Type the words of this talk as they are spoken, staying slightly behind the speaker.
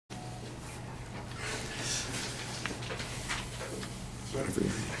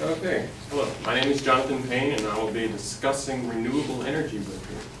Okay, hello. My name is Jonathan Payne, and I will be discussing renewable energy with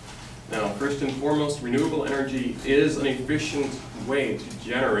you. Now, first and foremost, renewable energy is an efficient way to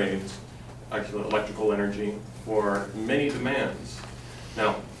generate actual electrical energy for many demands.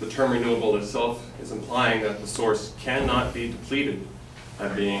 Now, the term renewable itself is implying that the source cannot be depleted,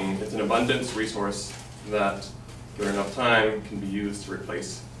 that being it's an abundance resource that, given enough time, can be used to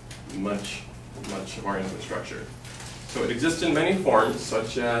replace much of our infrastructure. So it exists in many forms,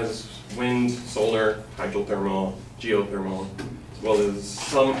 such as wind, solar, hydrothermal, geothermal, as well as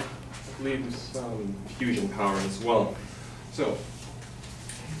some fusion power as well. So,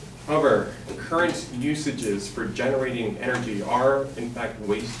 however, the current usages for generating energy are in fact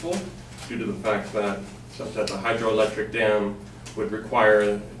wasteful due to the fact that, such as a hydroelectric dam, would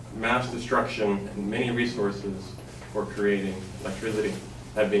require mass destruction and many resources for creating electricity,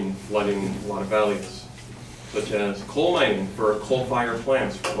 that being flooding a lot of valleys, such as coal mining for coal-fired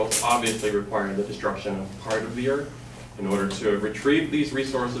plants will obviously require the destruction of part of the earth in order to retrieve these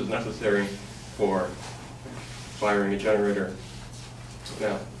resources necessary for firing a generator.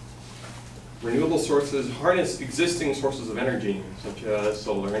 Now, renewable sources harness existing sources of energy, such as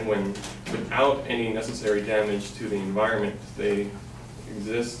solar and wind, without any necessary damage to the environment. They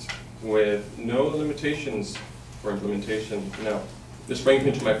exist with no limitations for implementation. Now, this brings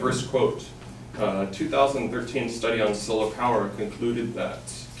me to my first quote. A 2013 study on solar power concluded that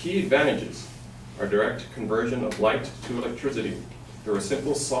key advantages are direct conversion of light to electricity through a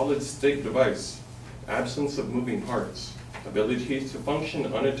simple solid-state device, absence of moving parts, ability to function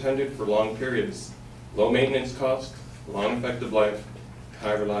unattended for long periods, low maintenance cost, long effective life,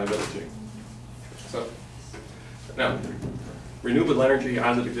 high reliability. So, now, renewable energy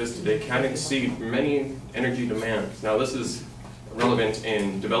as it exists today can exceed many energy demands. Now, this is relevant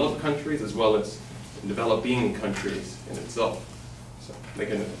in developed countries as well as in developing countries in itself. So they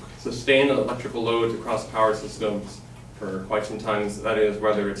can sustain electrical loads across power systems for quite some time. That is,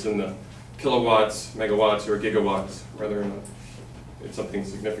 whether it's in the kilowatts, megawatts, or gigawatts, whether or not it's something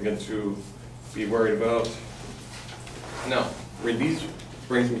significant to be worried about. Now, these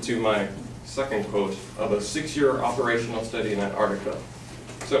brings me to my second quote of a 6-year operational study in Antarctica.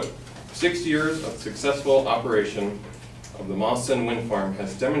 So, 6 years of successful operation of the Mawson wind farm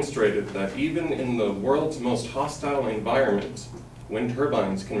has demonstrated that even in the world's most hostile environment, wind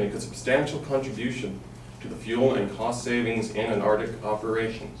turbines can make a substantial contribution to the fuel and cost savings in Antarctic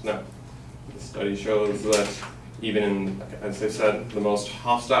operations. Now, the study shows that even in, as I said, the most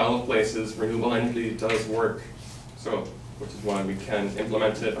hostile of places, renewable energy does work. So, which is why we can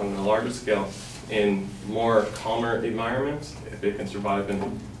implement it on a larger scale in more calmer environments if it can survive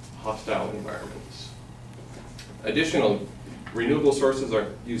in hostile environments. Additionally, renewable sources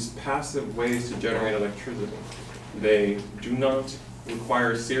use passive ways to generate electricity. They do not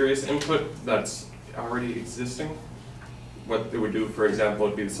require serious input that's already existing. What they would do, for example,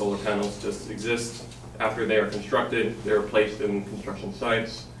 would be the solar panels just exist. After they are constructed, they are placed in construction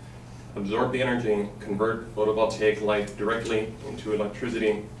sites, absorb the energy, convert photovoltaic light directly into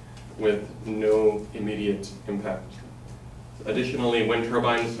electricity with no immediate impact. Additionally, wind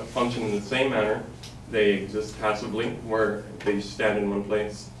turbines function in the same manner. They exist passively, where they stand in one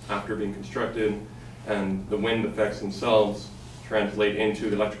place after being constructed, and the wind effects themselves translate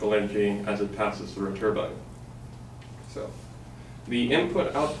into electrical energy as it passes through a turbine. So, the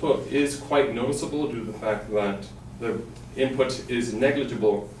input-output is quite noticeable due to the fact that the input is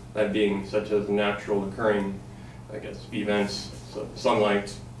negligible, that being such as natural occurring, events, so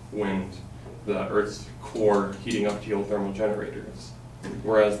sunlight, wind, the Earth's core heating up geothermal generators.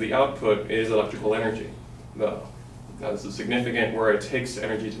 Whereas the output is electrical energy. Now, this is significant where it takes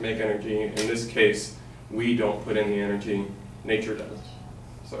energy to make energy. In this case, we don't put in the energy, nature does.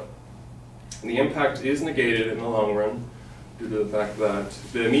 So, the impact is negated in the long run due to the fact that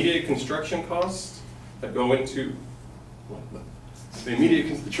the immediate construction costs that go into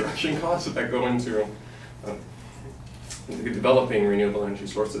developing renewable energy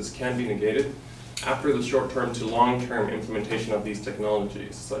sources can be negated after the short-term to long-term implementation of these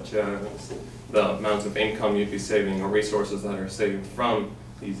technologies, such as the amount of income you'd be saving or resources that are saved from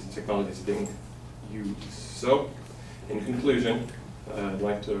these technologies being used. So, in conclusion, I'd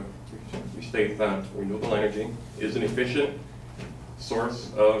like to restate that renewable energy is an efficient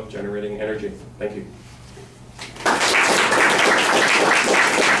source of generating energy. Thank you.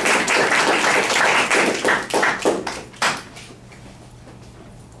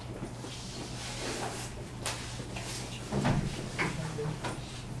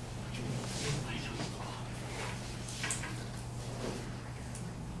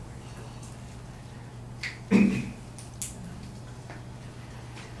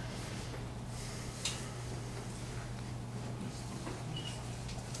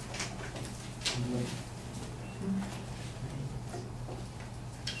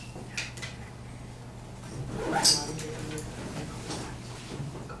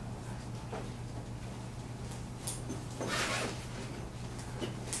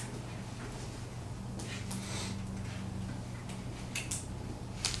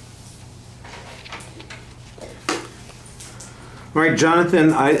 All right,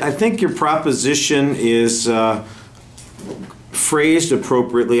 Jonathan, I think your proposition is phrased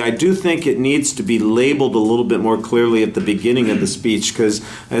appropriately. I do think it needs to be labeled a little bit more clearly at the beginning of the speech, because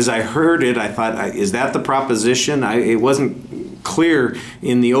as I heard it, I thought, is that the proposition? It wasn't clear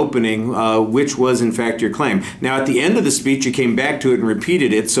in the opening which was in fact your claim. Now at the end of the speech you came back to it and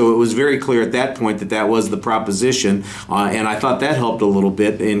repeated it, so it was very clear at that point that that was the proposition, and I thought that helped a little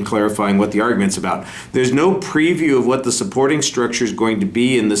bit in clarifying what the argument's about. There's no preview of what the supporting structure is going to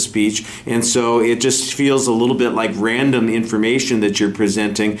be in the speech, and so it just feels a little bit like random information that you're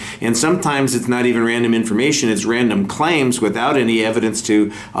presenting, and sometimes it's not even random information, it's random claims without any evidence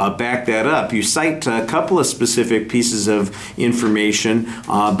to back that up. You cite a couple of specific pieces of information,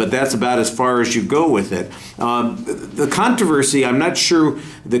 but that's about as far as you go with it. The controversy, I'm not sure,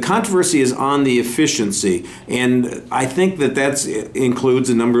 the controversy is on the efficiency, and I think that that includes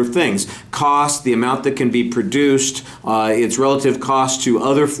a number of things. Cost, the amount that can be produced, its relative cost to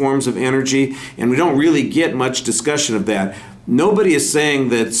other forms of energy, and we don't really get much discussion of that. Nobody is saying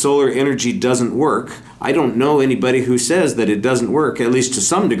that solar energy doesn't work. I don't know anybody who says that it doesn't work, at least to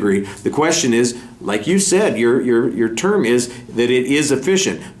some degree. The question is, like you said, your term is that it is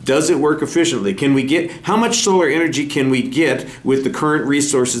efficient. Does it work efficiently? Can we get, how much solar energy can we get with the current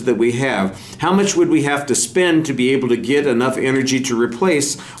resources that we have? How much would we have to spend to be able to get enough energy to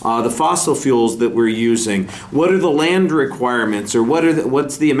replace the fossil fuels that we're using? What are the land requirements, or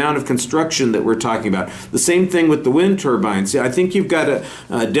what's the amount of construction that we're talking about? The same thing with the wind turbines. I think you've got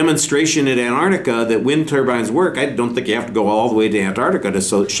a demonstration at Antarctica that wind turbines work. I don't think you have to go all the way to Antarctica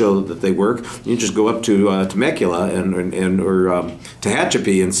to show that they work. You just go up to Temecula or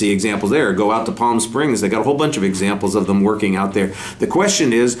Tehachapi and see examples there. Go out to Palm Springs. They got a whole bunch of examples of them working out there. The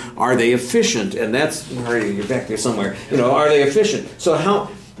question is, are they efficient? And that's, where are you? You're back there somewhere. You know, are they efficient? So how,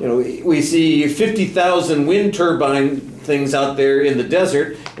 you know, we see 50,000 wind turbine things out there in the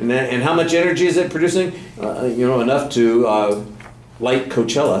desert, and how much energy is it producing? You know, enough to light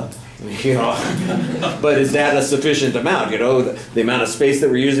Coachella. You know, but is that a sufficient amount? You know, the amount of space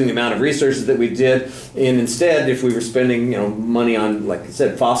that we're using, the amount of resources that we did, and instead, if we were spending, you know, money on, like I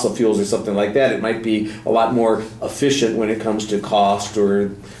said, fossil fuels or something like that, it might be a lot more efficient when it comes to cost or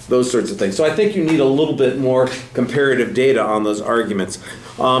those sorts of things. So I think you need a little bit more comparative data on those arguments.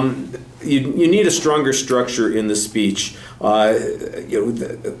 You need a stronger structure in the speech. You know,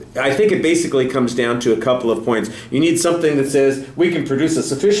 I think it basically comes down to a couple of points. You need something that says we can produce a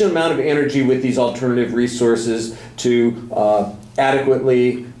sufficient amount of energy with these alternative resources to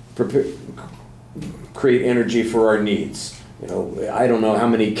adequately create energy for our needs. You know, I don't know how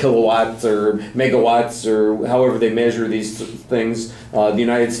many kilowatts or megawatts or however they measure these things the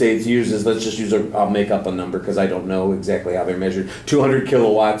United States uses. Let's just use I'll make up a number because I don't know exactly how they're measured. 200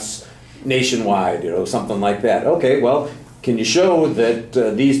 kilowatts nationwide, you know, something like that. Okay, well, can you show that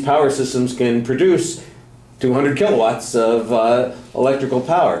these power systems can produce 200 kilowatts of electrical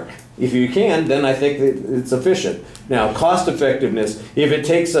power? If you can, then I think that it's efficient. Now, cost effectiveness, if it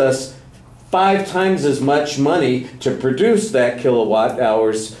takes us 5 times as much money to produce that kilowatt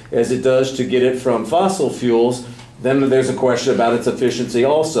hours as it does to get it from fossil fuels, then there's a question about its efficiency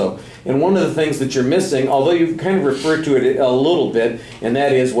also. And one of the things that you're missing, although you kind of referred to it a little bit, and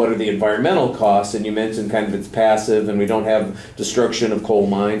that is what are the environmental costs, and you mentioned kind of it's passive and we don't have destruction of coal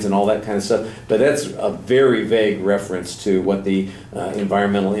mines and all that kind of stuff, but that's a very vague reference to what the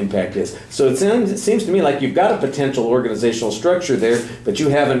environmental impact is. So it seems to me like you've got a potential organizational structure there, but you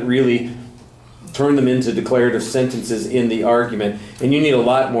haven't really turn them into declarative sentences in the argument, and you need a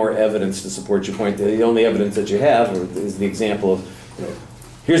lot more evidence to support your point. The only evidence that you have is the example of, you know,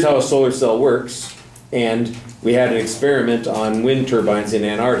 here's how a solar cell works, and we had an experiment on wind turbines in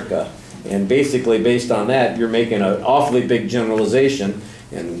Antarctica, and basically based on that you're making an awfully big generalization,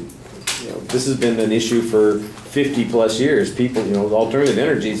 and you know, this has been an issue for 50 plus years. People, you know, alternative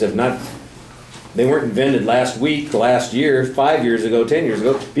energies have not, they weren't invented last week, last year, 5 years ago, 10 years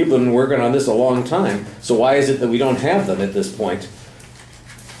ago. People have been working on this a long time. So why is it that we don't have them at this point?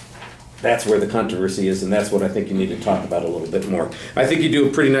 That's where the controversy is, and that's what I think you need to talk about a little bit more. I think you do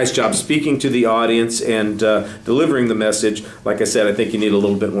a pretty nice job speaking to the audience and delivering the message. Like I said, I think you need a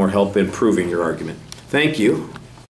little bit more help in proving your argument. Thank you.